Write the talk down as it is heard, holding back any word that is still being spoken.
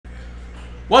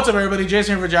What's up, everybody?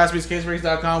 Jason here for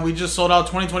JaspysCaseBreaks.com. We just sold out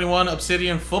 2021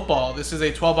 Obsidian football. This is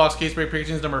a 12-box case break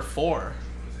predictions number 4.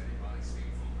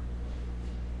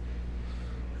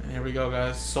 And here we go,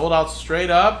 guys. Sold out straight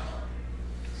up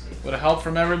with help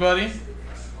from everybody.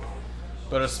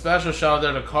 But a special shout out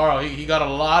there to Carl. He got a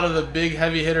lot of the big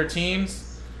heavy hitter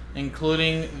teams,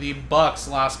 including the Bucks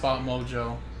last spot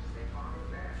mojo.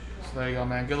 So there you go,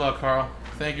 man. Good luck, Carl.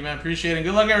 Thank you, man. Appreciate it.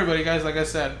 Good luck, everybody, guys. Like I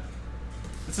said,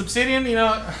 it's Obsidian. You know,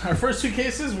 our first 2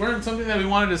 cases weren't something that we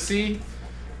wanted to see,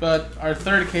 but our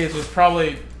 3rd case was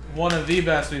probably one of the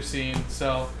best we've seen.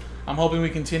 So I'm hoping we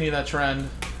continue that trend.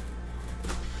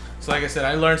 So like I said,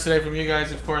 I learned today from you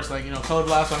guys, of course, like, you know, color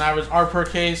blast on average are per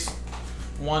case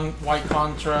 1 white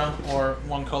contra or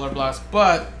 1 color blast,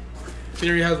 but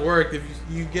theory has worked. If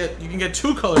you can get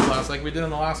 2 color blasts like we did in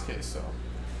the last case. So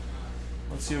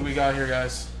let's see what we got here,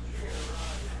 guys.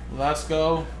 Let's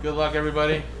go. Good luck,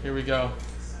 everybody. Here we go.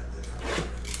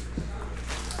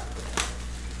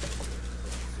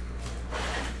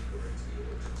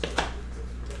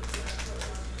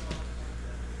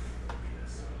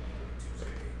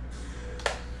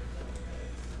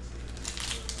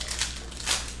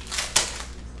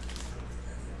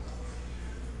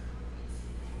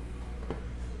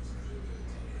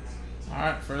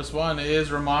 Alright, first one is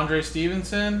Ramondre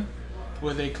Stevenson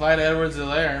with a Clyde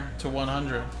Edwards-Helaire to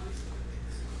 100.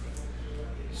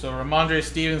 So Ramondre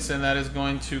Stevenson, that is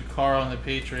going to Carl and the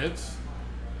Patriots.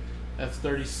 That's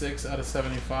 36 out of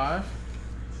 75.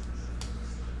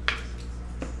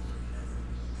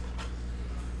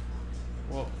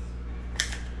 Whoa.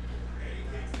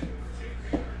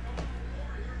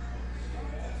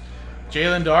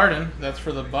 Jalen Darden, that's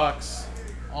for the Bucks.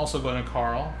 Also going to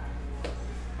Carl.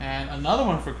 And another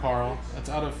one for Carl. That's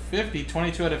out of 50.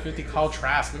 22 out of 50. Kyle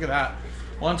Trask. Look at that.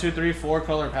 1, 2, 3, 4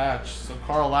 color patch. So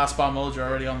Carl last spot mojo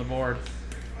already on the board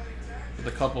with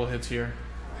a couple of hits here.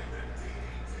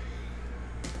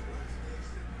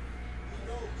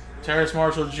 Terrace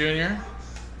Marshall Jr.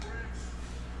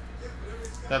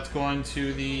 That's going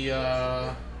to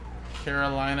the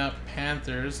Carolina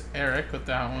Panthers. Eric with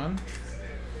that one.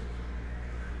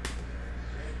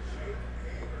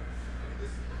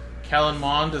 Kellen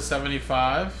Mond to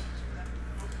 75.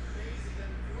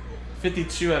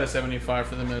 52 out of 75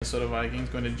 for the Minnesota Vikings,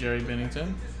 going to Jerry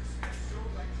Binnington.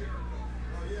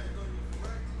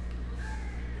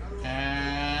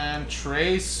 And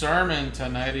Trey Sermon to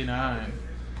 99.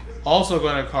 Also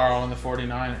going to Carl and the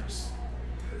 49ers.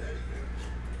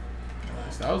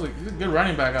 That was a good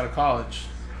running back out of college.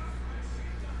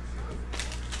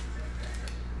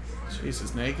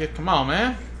 Jesus, naked. Come on,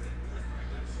 man.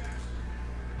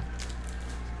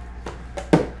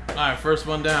 Alright, first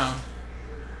one down.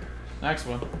 Next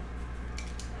one.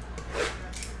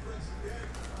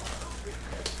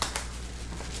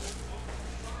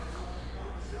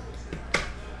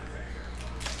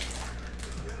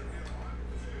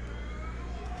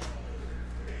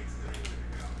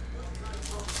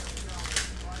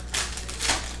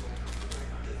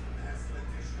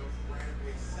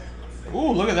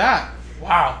 Ooh, look at that.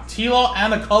 Wow. T-Law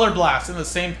and a color blast in the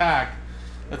same pack.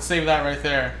 Let's save that right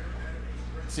there.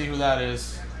 Let's see who that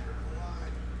is.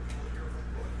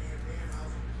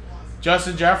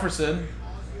 Justin Jefferson.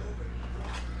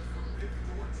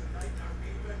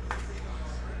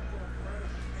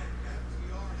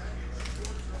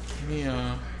 Let me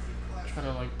try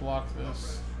to like block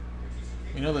this.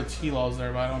 We know the T-Law's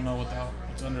there, but I don't know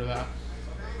what's under that.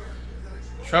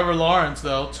 Trevor Lawrence,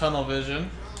 though, tunnel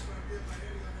vision.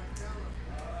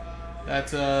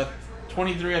 That's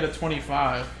 23 out of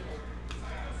 25.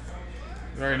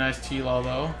 Very nice T-Law,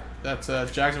 though. That's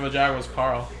Jacksonville Jaguars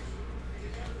Carl.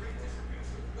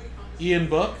 Ian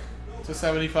Book to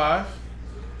 75.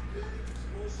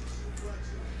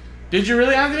 Did you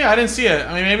really, Anthony? I didn't see it.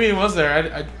 I mean, maybe it was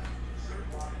there.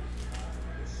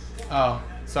 Oh,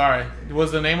 sorry.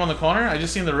 Was the name on the corner? I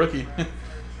just seen the rookie.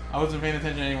 I wasn't paying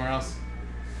attention anywhere else.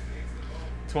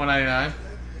 To 199.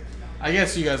 I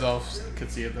guess you guys all could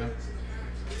see it then.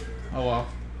 Oh well.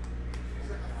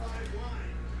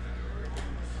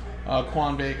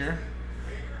 Quan Baker.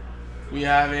 We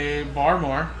have a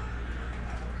Barmore.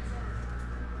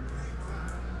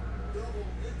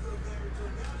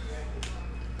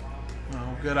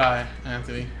 Oh, good eye,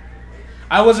 Anthony.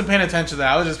 I wasn't paying attention to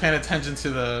that. I was just paying attention to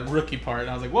the rookie part. And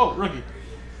I was like, whoa, rookie.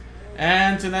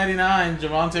 And to 99,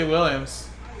 Javonte Williams.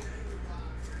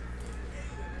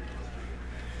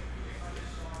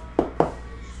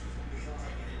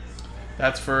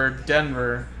 That's for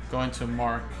Denver, going to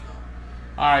Mark.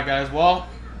 Alright, guys. Well,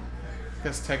 I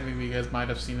guess technically you guys might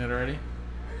have seen it already.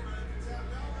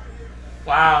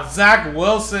 Wow, Zach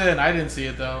Wilson. I didn't see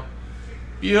it, though.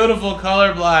 Beautiful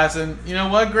color blast. And you know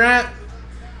what, Grant?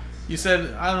 You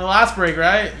said on the last break,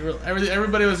 right?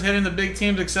 Everybody was hitting the big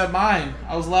teams except mine.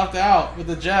 I was left out with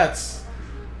the Jets.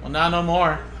 Well, now no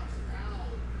more.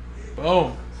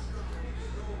 Boom.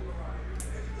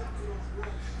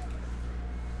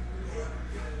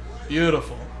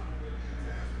 Beautiful.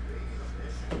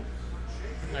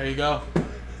 There you go.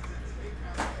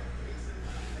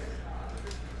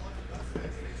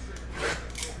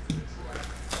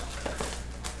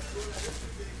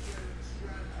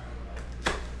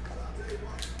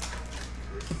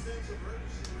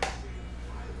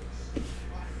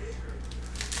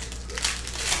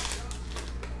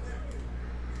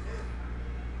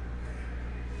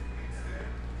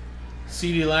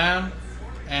 CeeDee Lamb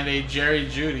and a Jerry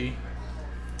Jeudy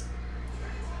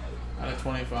out of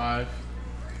 25.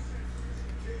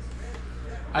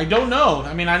 I don't know.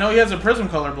 I mean, I know he has a Prism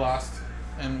Color Blast,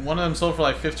 and one of them sold for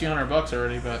like $1,500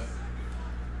 already, but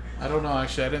I don't know.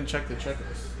 Actually, I didn't check the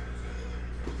checklist.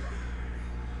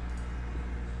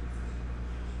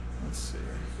 Let's see.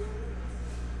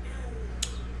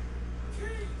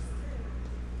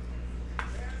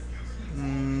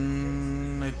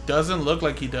 It doesn't look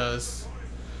like he does.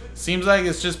 Seems like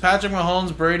it's just Patrick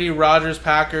Mahomes, Brady, Rodgers,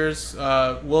 Packers,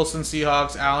 Wilson,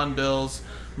 Seahawks, Allen, Bills,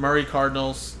 Murray,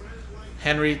 Cardinals,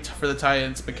 Henry for the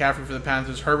Titans, McCaffrey for the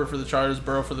Panthers, Herbert for the Chargers,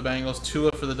 Burrow for the Bengals,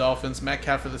 Tua for the Dolphins,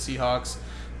 Metcalf for the Seahawks,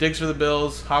 Diggs for the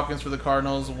Bills, Hopkins for the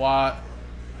Cardinals, Watt.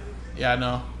 Yeah,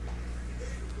 no.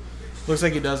 Looks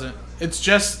like he doesn't. It's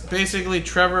just basically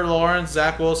Trevor Lawrence,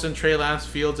 Zach Wilson, Trey Lance,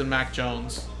 Fields, and Mac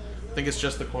Jones. I think it's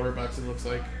just the quarterbacks, it looks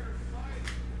like.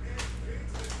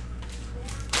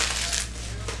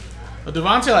 A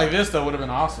Devontae like this, though, would have been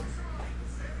awesome.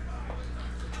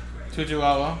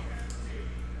 Tutuawa.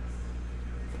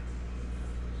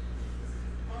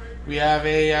 We have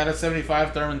a out of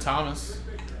 75 Thurman Thomas.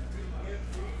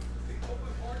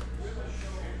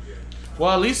 Well,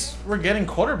 at least we're getting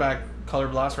quarterback color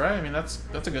blast, right? I mean, that's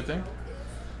a good thing.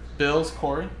 Bills,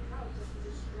 Corey.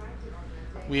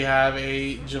 We have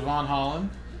a Javon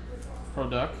Holland, Pro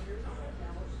Duck,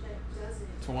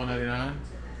 to 199.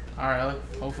 All right,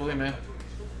 hopefully, man,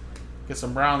 get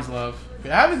some Browns love. I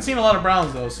haven't seen a lot of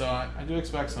Browns though, so I do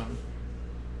expect some.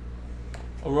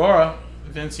 Aurora,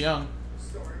 Vince Young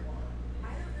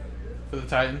for the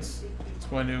Titans. It's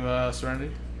going to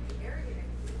Serenity.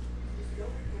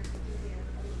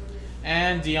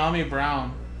 And De'Ami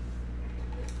Brown,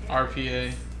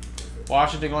 RPA.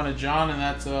 Washington going to John, and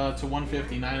that's to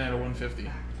 150, 9 out of 150.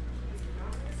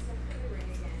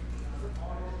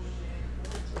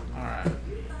 All right.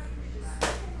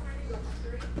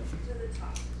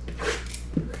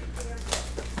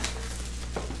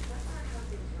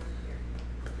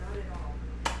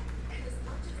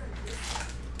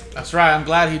 That's right. I'm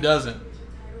glad he doesn't.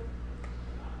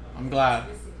 I'm glad.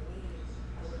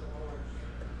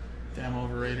 Damn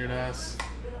overrated ass.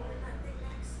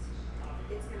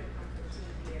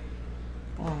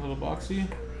 Come on, little boxy.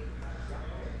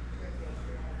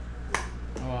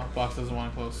 Oh well, box doesn't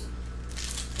want to close.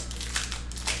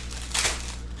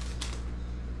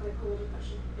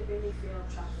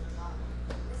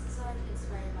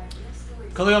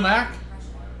 Khalil Mack.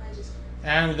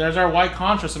 And there's our white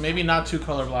contra, so maybe not two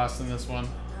color blasts in this one.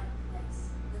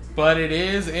 But it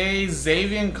is a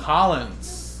Xavier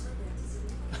Collins.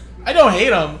 I don't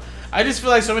hate him. I just feel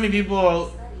like so many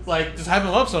people like just hype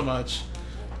him up so much.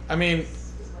 I mean,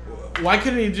 why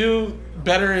couldn't he do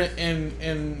better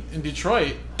in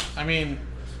Detroit? I mean,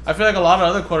 I feel like a lot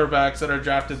of other quarterbacks that are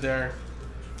drafted there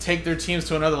take their teams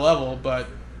to another level, but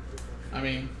I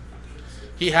mean,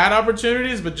 he had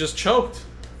opportunities but just choked.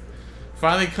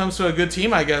 Finally comes to a good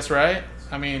team, I guess, right?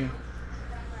 I mean,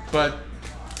 but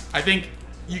I think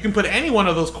you can put any one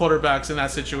of those quarterbacks in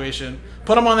that situation.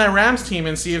 Put them on that Rams team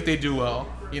and see if they do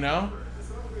well, you know?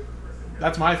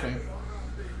 That's my thing.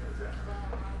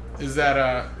 Is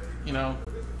that, you know,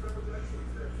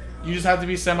 you just have to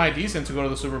be semi-decent to go to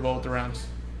the Super Bowl with the Rams.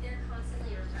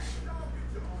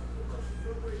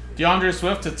 DeAndre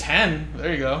Swift to 10.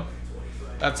 There you go.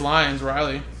 That's Lions,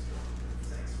 Riley.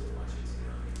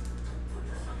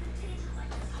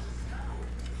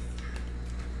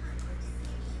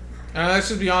 And let's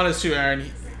just be honest too, Aaron.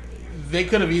 They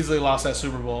could have easily lost that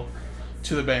Super Bowl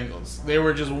to the Bengals. They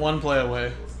were just one play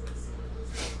away.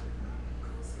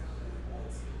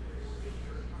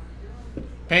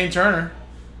 Payne Turner.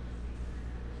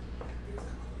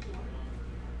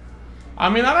 I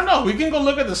mean, I don't know. We can go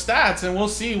look at the stats and we'll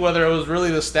see whether it was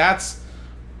really the stats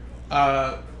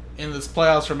in this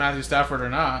playoffs for Matthew Stafford or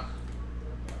not.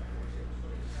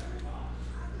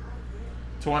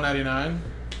 To 199.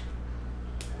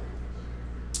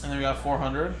 And then we got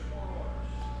 400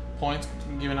 points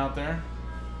given out there.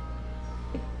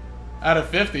 Out of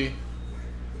 50.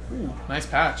 Ooh, nice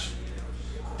patch.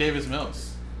 Davis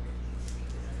Mills.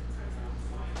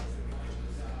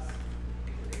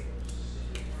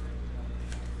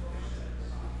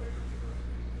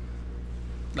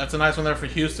 That's a nice one there for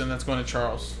Houston. That's going to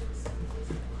Charles.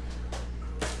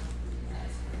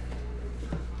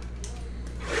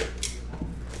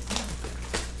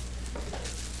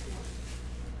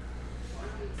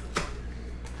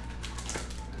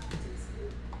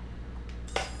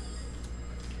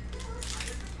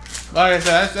 Like I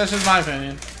said, that's just my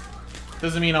opinion.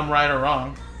 Doesn't mean I'm right or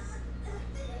wrong.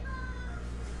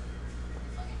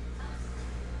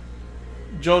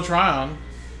 Joe Tryon.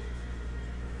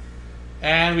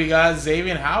 And we got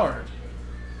Xavier Howard.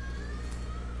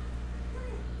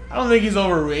 I don't think he's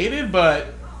overrated, but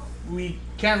we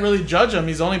can't really judge him.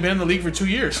 He's only been in the league for 2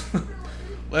 years.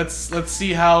 let's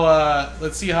see how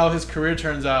his career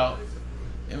turns out.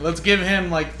 And let's give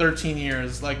him like 13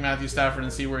 years, like Matthew Stafford,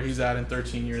 and see where he's at in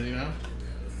 13 years, you know?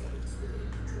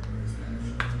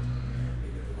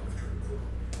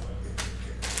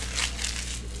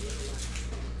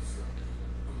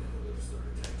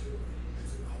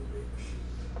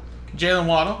 Jalen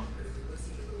Waddle.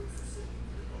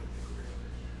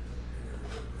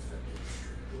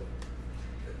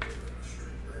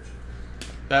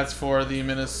 That's for the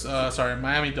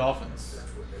Miami Dolphins.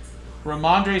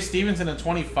 Ramondre Stevenson at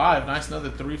 25. Nice,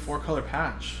 another 3-4 color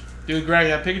patch. Dude, Greg,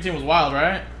 that Pickett team was wild,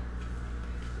 right?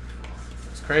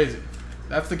 It's crazy.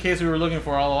 That's the case we were looking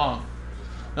for all along.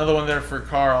 Another one there for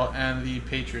Carl and the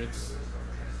Patriots.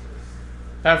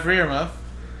 Pat Freiermuth.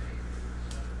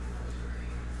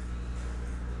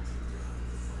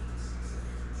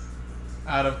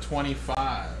 Out of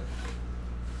 25.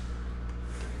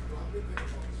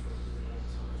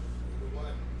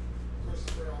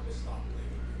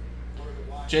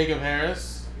 Jacob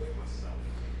Harris.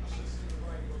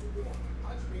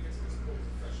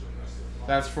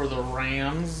 That's for the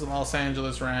Rams, Los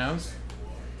Angeles Rams.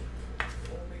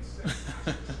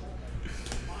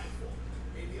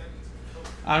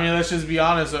 I mean, let's just be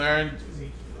honest, Aaron.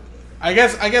 I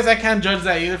guess I can't judge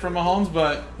that either from Mahomes,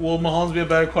 but will Mahomes be a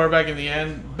better quarterback in the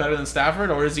end, better than Stafford,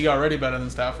 or is he already better than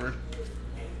Stafford?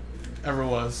 Ever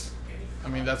was. I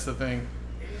mean, that's the thing.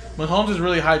 Mahomes is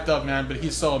really hyped up, man, but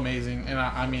he's so amazing. And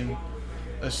I mean,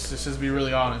 let's just be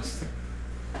really honest.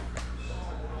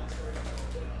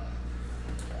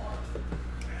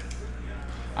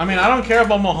 I mean, I don't care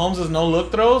about Mahomes'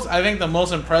 no-look throws. I think the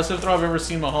most impressive throw I've ever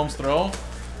seen Mahomes throw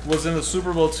was in the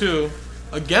Super Bowl II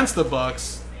against the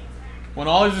Bucs. When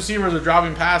all his receivers are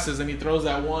dropping passes and he throws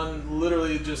that one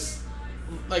literally just,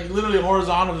 like, literally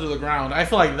horizontal to the ground. I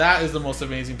feel like that is the most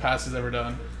amazing pass he's ever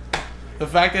done. The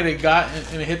fact that it got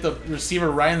and it hit the receiver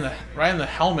right in the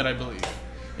helmet, I believe,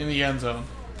 in the end zone.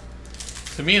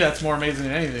 To me, that's more amazing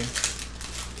than anything.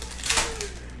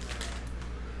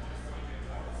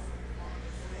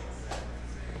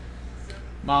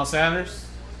 Miles Sanders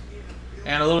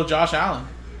and a little Josh Allen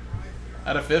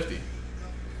out of 50.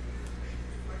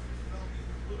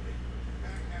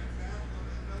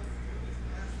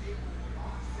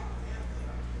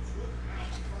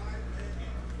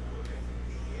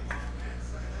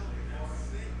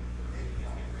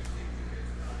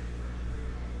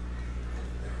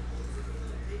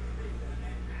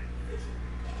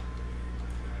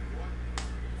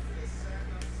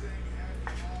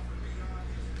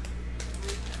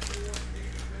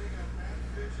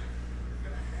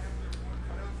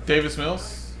 Davis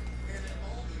Mills.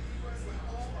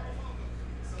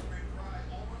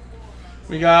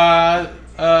 We got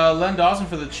Len Dawson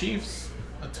for the Chiefs.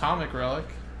 Atomic relic.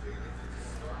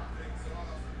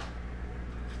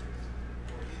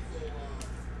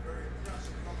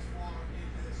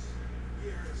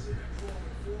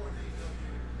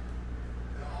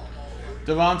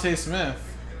 Devontae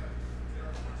Smith.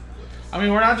 I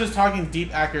mean, we're not just talking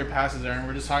deep, accurate passes, Aaron.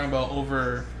 We're just talking about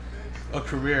over a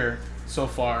career so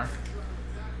far.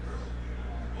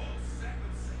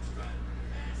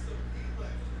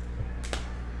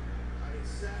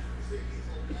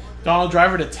 Donald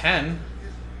Driver to 10.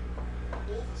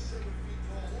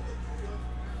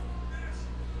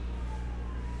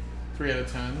 Three out of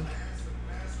 10.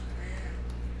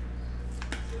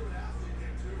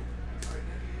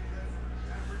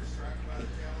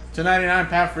 /99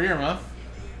 Pat Freiermuth.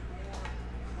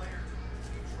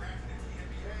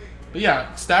 But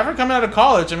yeah, Stafford coming out of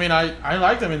college, I mean, I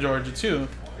liked him in Georgia too.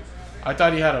 I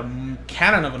thought he had a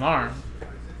cannon of an arm.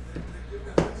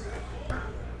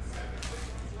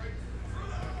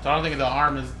 So I don't think the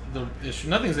arm is the issue.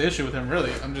 Nothing's the issue with him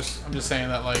really. I'm just saying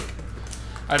that, like,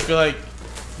 I feel like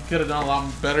he could have done a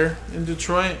lot better in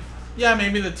Detroit. Yeah,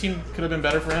 maybe the team could have been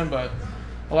better for him, but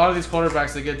a lot of these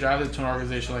quarterbacks that get drafted to an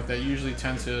organization like that usually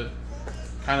tend to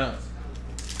kind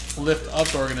of lift up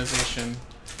the organization,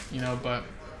 you know. But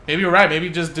maybe you're right. Maybe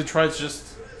just Detroit's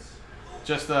just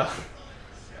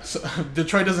so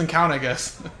Detroit doesn't count, I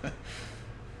guess.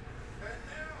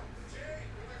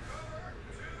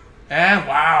 And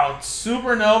wow,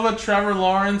 Supernova Trevor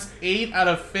Lawrence, 8 out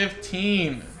of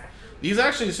 15. These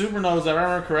actually Supernovas, if I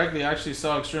remember correctly, actually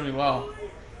sell extremely well.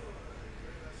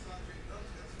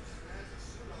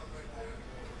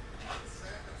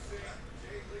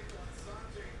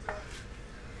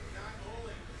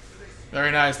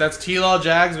 Very nice. That's T-Law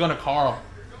Jags going to Carl.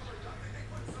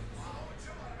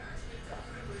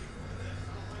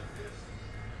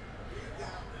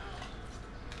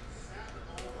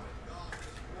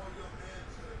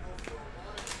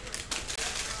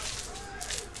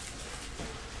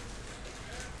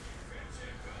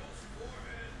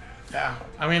 Yeah,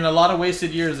 I mean, a lot of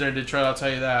wasted years there in Detroit, I'll tell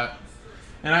you that.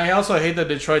 And I also hate that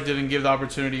Detroit didn't give the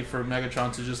opportunity for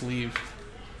Megatron to just leave.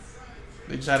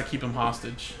 They just had to keep him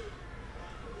hostage.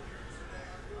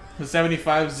 The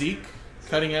 75 Zeke,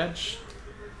 cutting edge.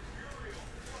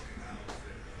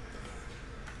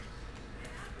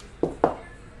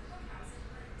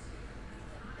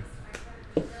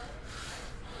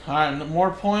 Alright,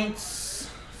 more points.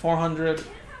 400.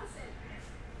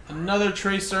 Another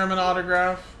Trey Sermon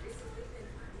autograph.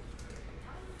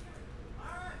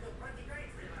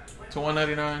 To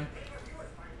 199.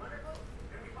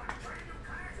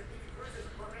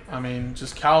 I mean,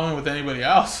 just Calvin with anybody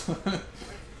else.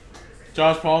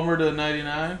 Josh Palmer to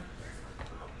 99.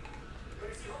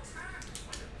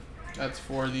 That's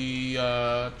for the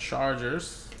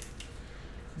Chargers.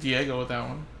 Diego with that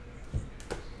one.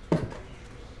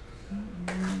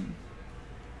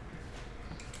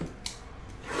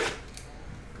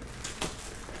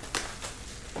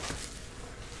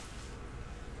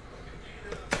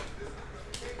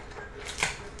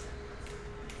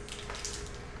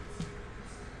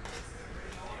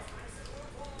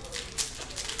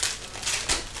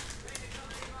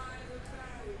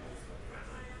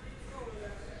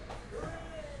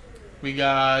 We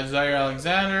got Zaire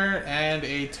Alexander and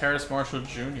a Terrace Marshall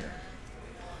Jr.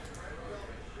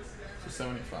 For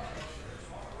 75.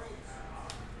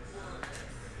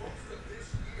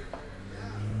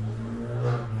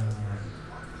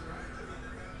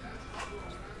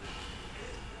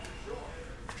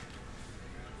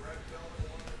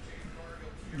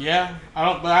 Yeah,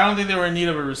 but I don't think they were in need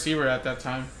of a receiver at that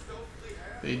time.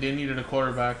 They needed a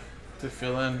quarterback to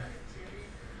fill in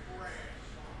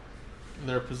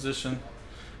their position.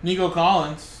 Nico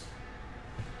Collins,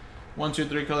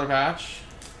 1-2-3 color patch.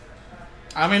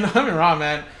 I mean, don't get me wrong,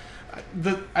 man.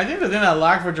 I think the thing that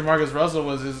lacked for Jamarcus Russell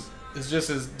was just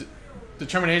his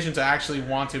determination to actually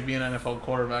want to be an NFL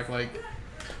quarterback. Like,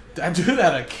 that dude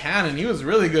had a cannon. He was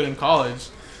really good in college.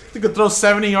 He could throw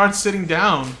 70 yards sitting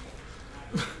down.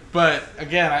 But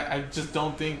again, I just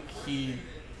don't think he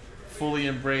fully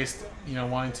embraced, you know,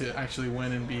 wanting to actually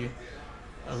win and be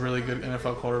a really good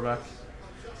NFL quarterback.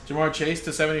 Jamar Chase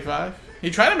to 75. He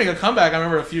tried to make a comeback, I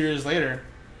remember, a few years later,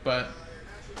 but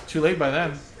too late by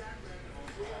then.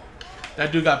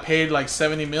 That dude got paid like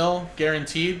 70 mil,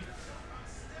 guaranteed.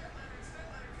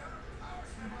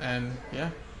 And yeah.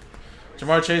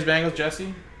 Jamar Chase, Bengals,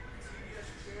 Jesse.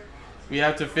 We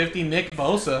have to 50 Nick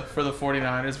Bosa for the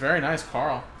 49ers. Very nice,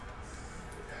 Carl.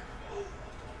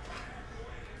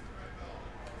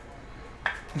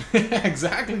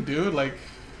 Exactly, dude. Like,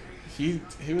 he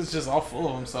was just all full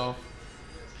of himself.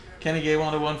 Kenny Gay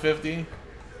 1 to 150.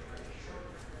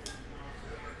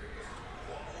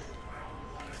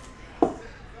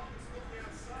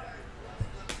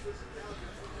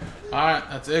 Alright,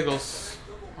 that's Eagles.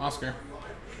 Oscar.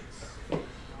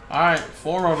 Alright,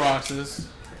 4 more boxes.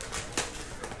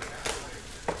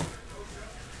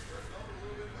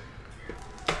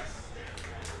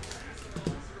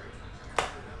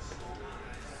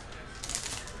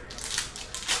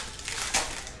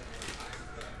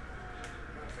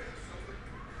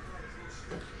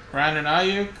 Brandon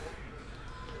Ayuk.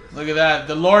 Look at that.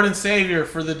 The Lord and Savior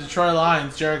for the Detroit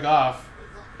Lions, Jared Goff.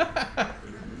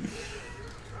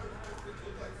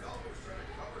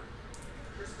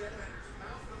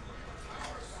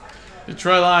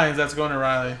 Detroit Lions, that's going to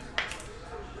Riley.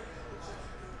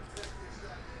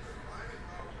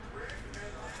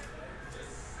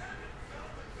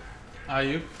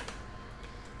 Ayuk.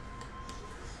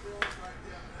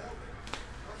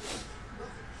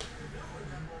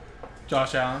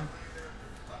 Josh Allen.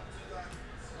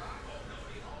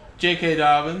 J.K.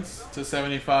 Dobbins to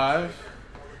 75.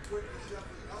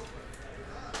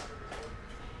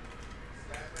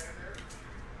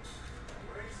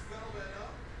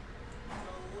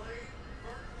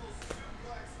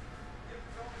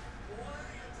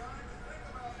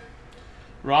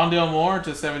 Rondale Moore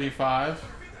to 75.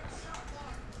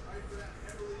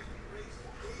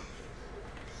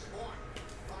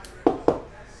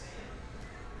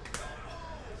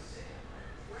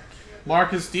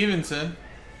 Marcus Stevenson.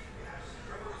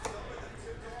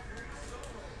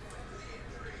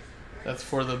 That's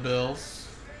for the Bills.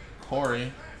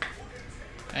 Corey.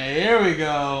 And here we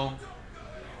go.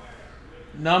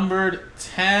 Numbered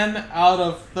 10 out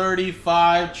of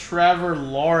 35, Trevor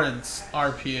Lawrence,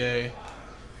 RPA.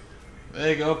 There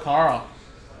you go, Carl.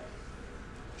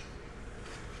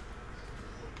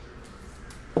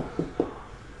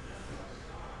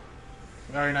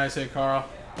 Very nice hit, Carl.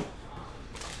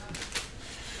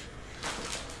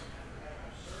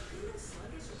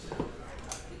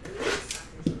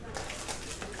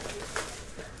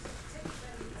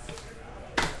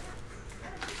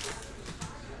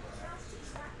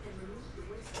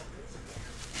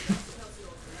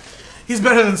 He's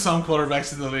better than some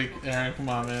quarterbacks in the league, Aaron. Come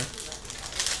on, man.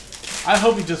 I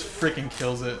hope he just freaking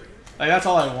kills it. Like, that's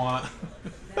all I want.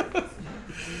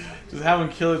 Just have him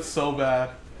kill it so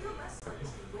bad.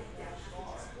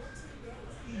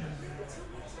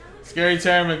 Scary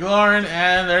Terry McLaurin,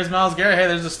 and there's Myles Garrett. Hey,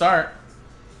 there's the start.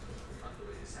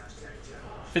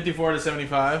 54 to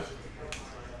 75.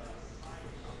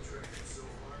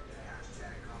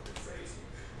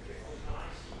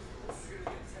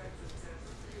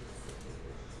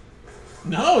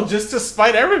 No, just to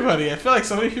spite everybody. I feel like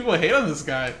so many people hate on this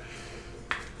guy.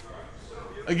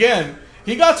 Again,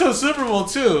 he got to a Super Bowl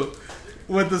too,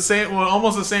 with the same, well,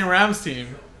 almost the same Rams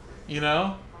team. You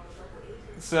know,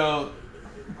 so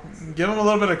give him a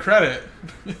little bit of credit.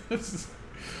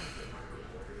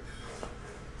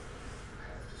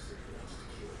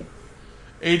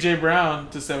 AJ Brown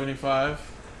to 75.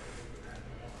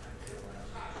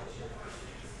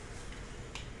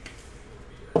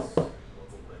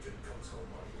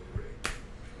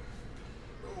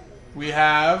 We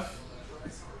have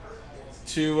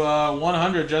to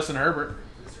 100 Justin Herbert.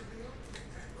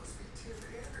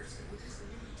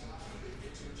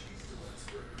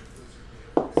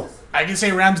 I can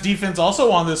say Rams defense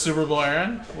also won this Super Bowl,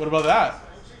 Aaron. What about that?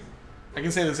 I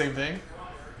can say the same thing.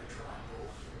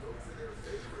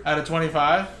 Out of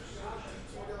 25,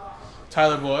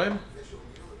 Tyler Boyd.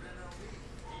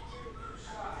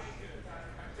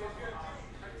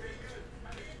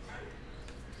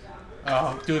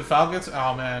 Oh, dude, Falcons?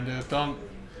 Oh, man, dude, don't...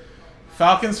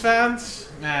 Falcons fans?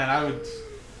 Man, I would...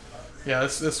 Yeah,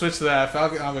 let's switch to that.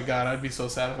 Falcon. Oh, my God, I'd be so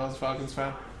sad if I was a Falcons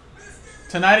fan.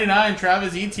 To 99,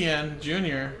 Travis Etienne,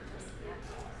 Jr.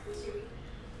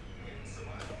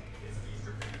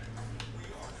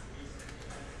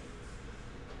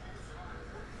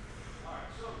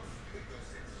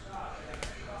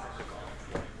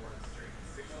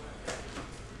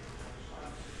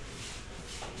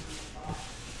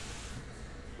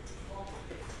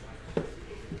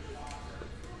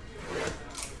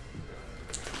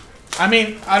 I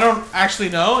mean, I don't actually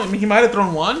know. I mean, he might have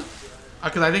thrown one,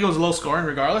 because I think it was low scoring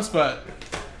regardless, but,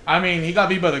 I mean, he got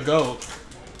beat by the GOAT.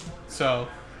 So,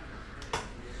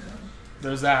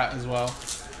 there's that as well.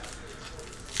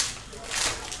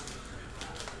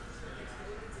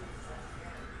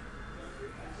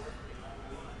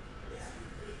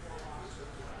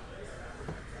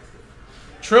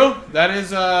 True. That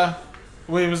is,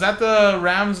 wait, was that the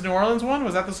Rams New Orleans one?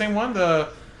 Was that the same one?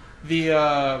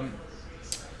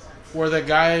 Where the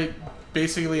guy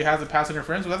basically has a pass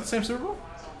interference. Was that the same Super Bowl?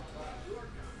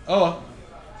 Oh.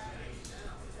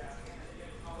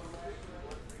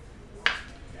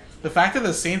 The fact that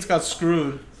the Saints got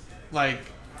screwed, like,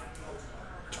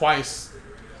 twice.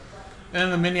 And then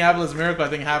the Minneapolis Miracle, I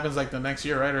think, happens, like, the next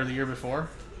year, right? Or the year before.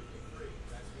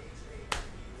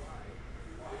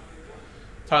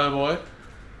 Tyler Boyd.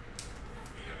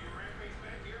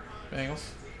 Bengals.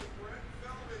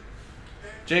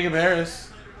 Jacob Harris.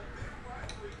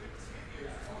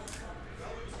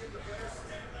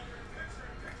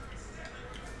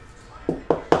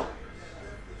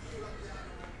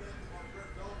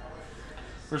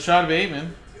 Rashad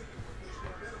Bateman.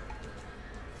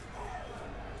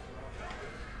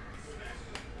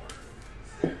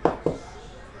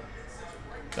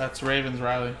 That's Ravens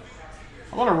Riley.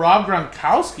 How about a Rob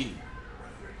Gronkowski?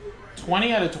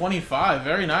 20 out of 25.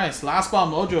 Very nice. Last ball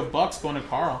mojo of Bucks going to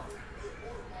Carl.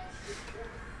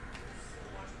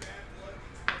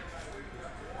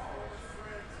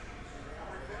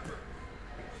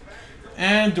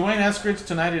 And Dwayne Eskridge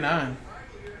to 99.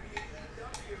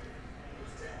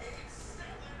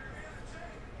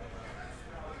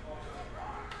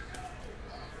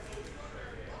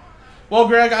 Well,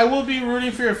 Greg, I will be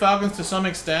rooting for your Falcons to some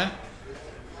extent.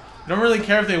 I don't really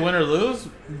care if they win or lose,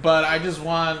 But I just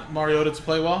want Mariota to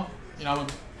play well. You know, I'm a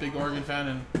big Oregon fan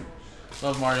and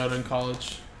love Mariota in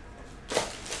college.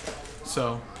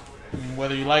 So, I mean,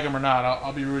 whether you like him or not,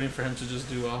 I'll be rooting for him to just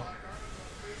do well.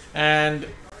 And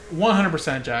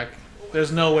 100% Jack,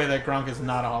 there's no way that Gronk is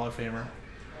not a Hall of Famer.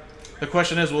 The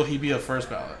question is, will he be a first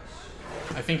ballot?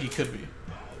 I think he could be.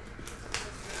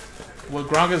 What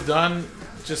Gronk has done,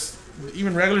 just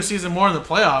even regular season, more in the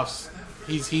playoffs,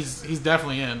 he's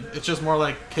definitely in. It's just more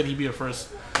like, could he be a first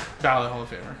ballot Hall of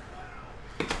Famer?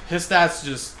 His stats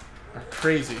just are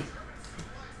crazy.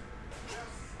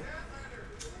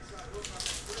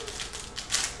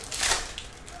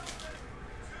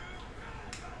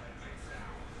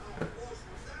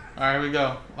 All right, here we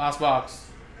go. Last box.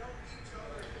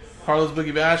 Carlos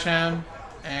Boogie Basham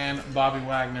and Bobby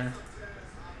Wagner.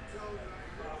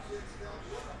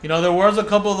 You know, there was a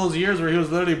couple of those years where he was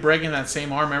literally breaking that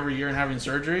same arm every year and having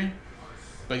surgery.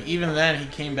 But even then, he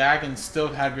came back and still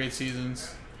had great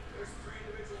seasons.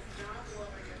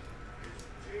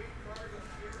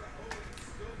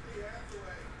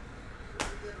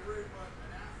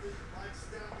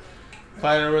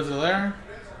 Clyde Edwards-Helaire.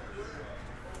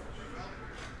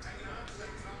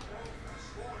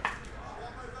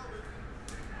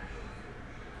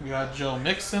 We got Joe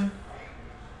Mixon.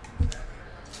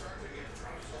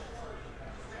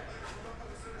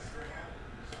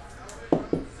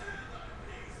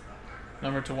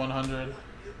 Number to 100.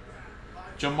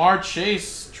 Jamar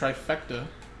Chase, trifecta.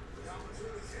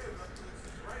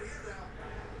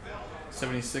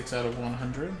 76 out of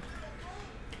 100.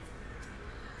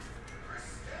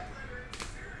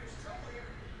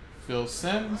 Phil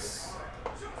Simms.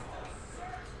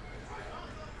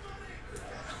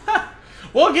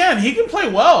 Well, again, he can play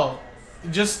well.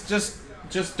 Just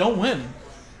don't win.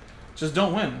 Just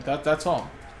don't win. That's all.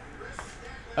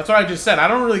 That's what I just said. I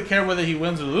don't really care whether he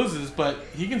wins or loses, but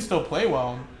he can still play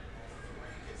well.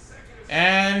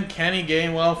 And Kenny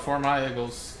Gainwell for my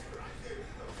Eagles.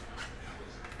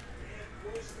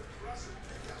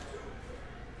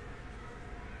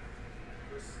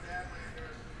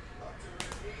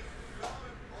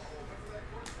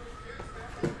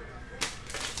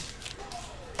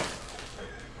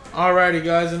 Alrighty,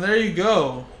 guys, and there you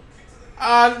go.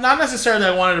 Not necessarily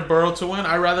I wanted Burrow to win.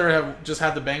 I'd rather have just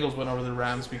had the Bengals win over the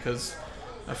Rams because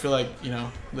I feel like, you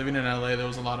know, living in LA, there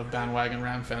was a lot of bandwagon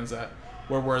Ram fans that,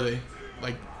 where were they?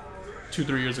 Like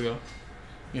 2-3 years ago,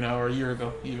 you know, or a year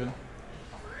ago even.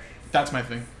 That's my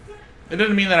thing. It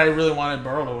didn't mean that I really wanted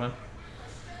Burrow to win.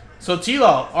 So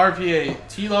T-Law, RPA,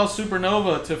 T-Law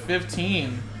Supernova to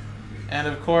 15. And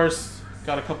of course,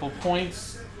 got a couple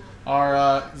points.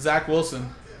 Our Zach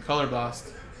Wilson, Color Blast,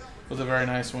 was a very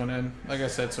nice one. And like I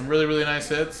said, some really, really nice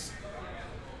hits.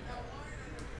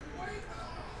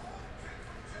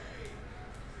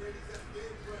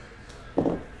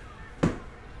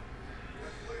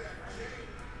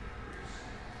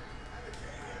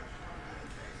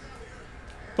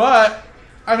 But,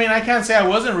 I mean, I can't say I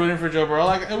wasn't rooting for Joe Burrow.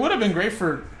 Like, it would have been great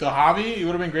for the hobby. It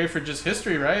would have been great for just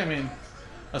history, right? I mean,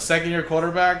 a second-year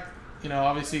quarterback, you know,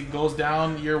 obviously goes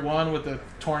down year one with a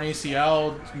torn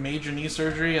ACL, major knee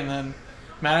surgery, and then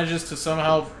manages to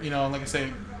somehow, you know, like I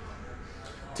say,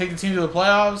 take the team to the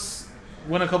playoffs,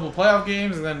 win a couple of playoff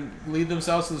games, and then lead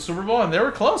themselves to the Super Bowl. And they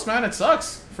were close, man. It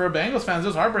sucks for Bengals fans. It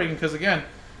was heartbreaking because, again,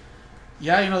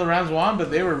 yeah, you know, the Rams won,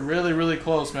 but they were really, really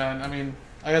close, man. I mean,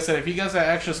 like I said, if he gets that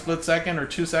extra split second or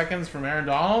 2 seconds from Aaron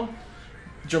Donald,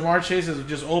 Jamar Chase is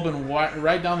just open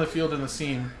right down the field in the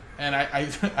seam. And I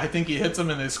think he hits them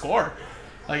and they score.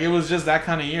 Like, it was just that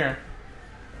kind of year.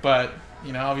 But,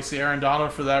 you know, obviously Aaron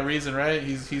Donald, for that reason, right?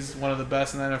 He's one of the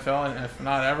best in the NFL, and if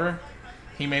not ever,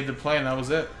 he made the play, and that was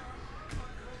it.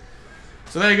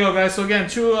 So there you go, guys. So again,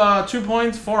 2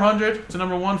 points, 400 to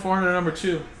number 1, 400 to number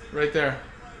 2, right there.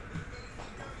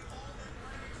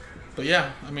 But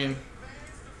yeah, I mean,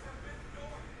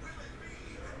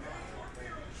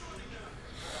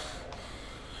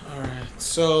 alright,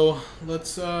 so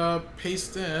let's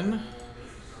paste in,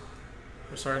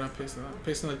 or sorry, not paste in that,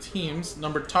 paste in the teams.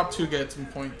 Top 2 get some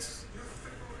points.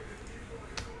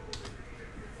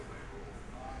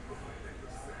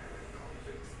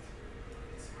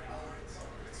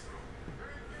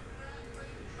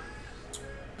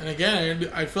 And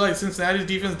again, I feel like Cincinnati's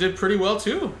defense did pretty well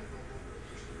too.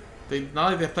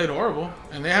 Not like they played horrible,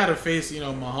 and they had to face, you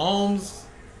know, Mahomes,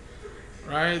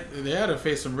 right? They had to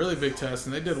face some really big tests,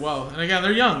 and they did well. And again,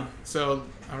 they're young, so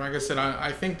like I said,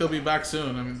 I think they'll be back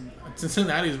soon. I mean,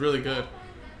 Cincinnati's really good.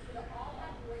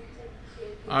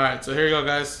 All right, so here you go,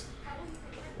 guys.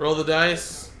 Roll the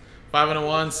dice. 5 and a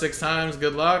 1, 6 times.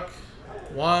 Good luck.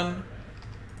 1,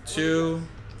 2,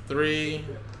 3,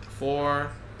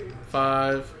 4,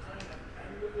 5,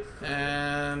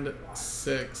 and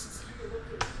 6.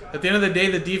 At the end of the day,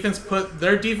 their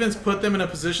defense put them in a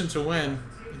position to win.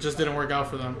 It just didn't work out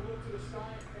for them.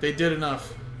 They did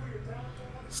enough.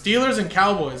 Steelers and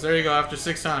Cowboys. There you go. After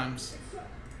 6 times.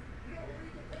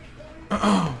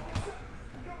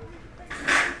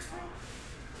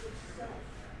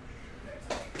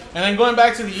 And then going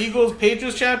back to the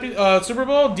Eagles-Patriots Super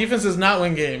Bowl, defense does not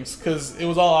win games because it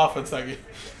was all offense that game,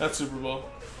 that Super Bowl.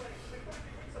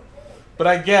 But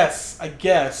I guess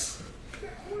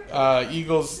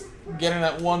Eagles getting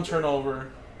that 1 turnover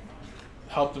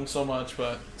helped them so much,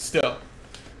 but still,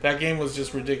 that game was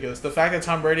just ridiculous. The fact that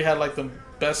Tom Brady had like the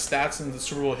best stats in the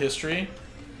Super Bowl history,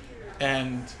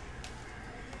 and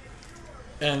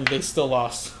they still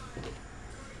lost.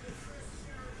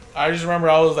 I just remember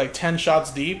I was like 10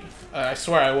 shots deep. I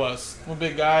swear I was. I'm a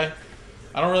big guy.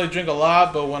 I don't really drink a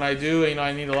lot, but when I do,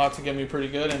 I need a lot to get me pretty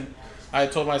good. And I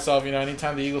told myself,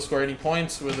 anytime the Eagles score any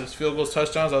points, whether it's field goals,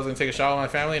 touchdowns, I was going to take a shot with my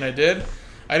family, and I did.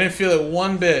 I didn't feel it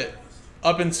one bit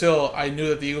up until I knew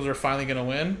that the Eagles were finally going to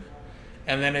win.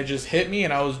 And then it just hit me,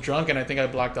 and I was drunk, and I think I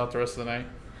blacked out the rest of the night.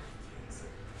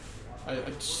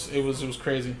 It was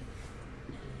crazy.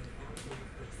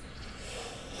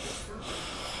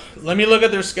 Let me look at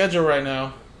their schedule right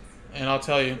now, and I'll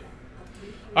tell you.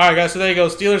 All right, guys, so there you go.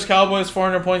 Steelers, Cowboys,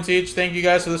 400 points each. Thank you,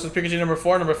 guys. So this is Pikachu number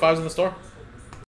 4. Number 5's in the store.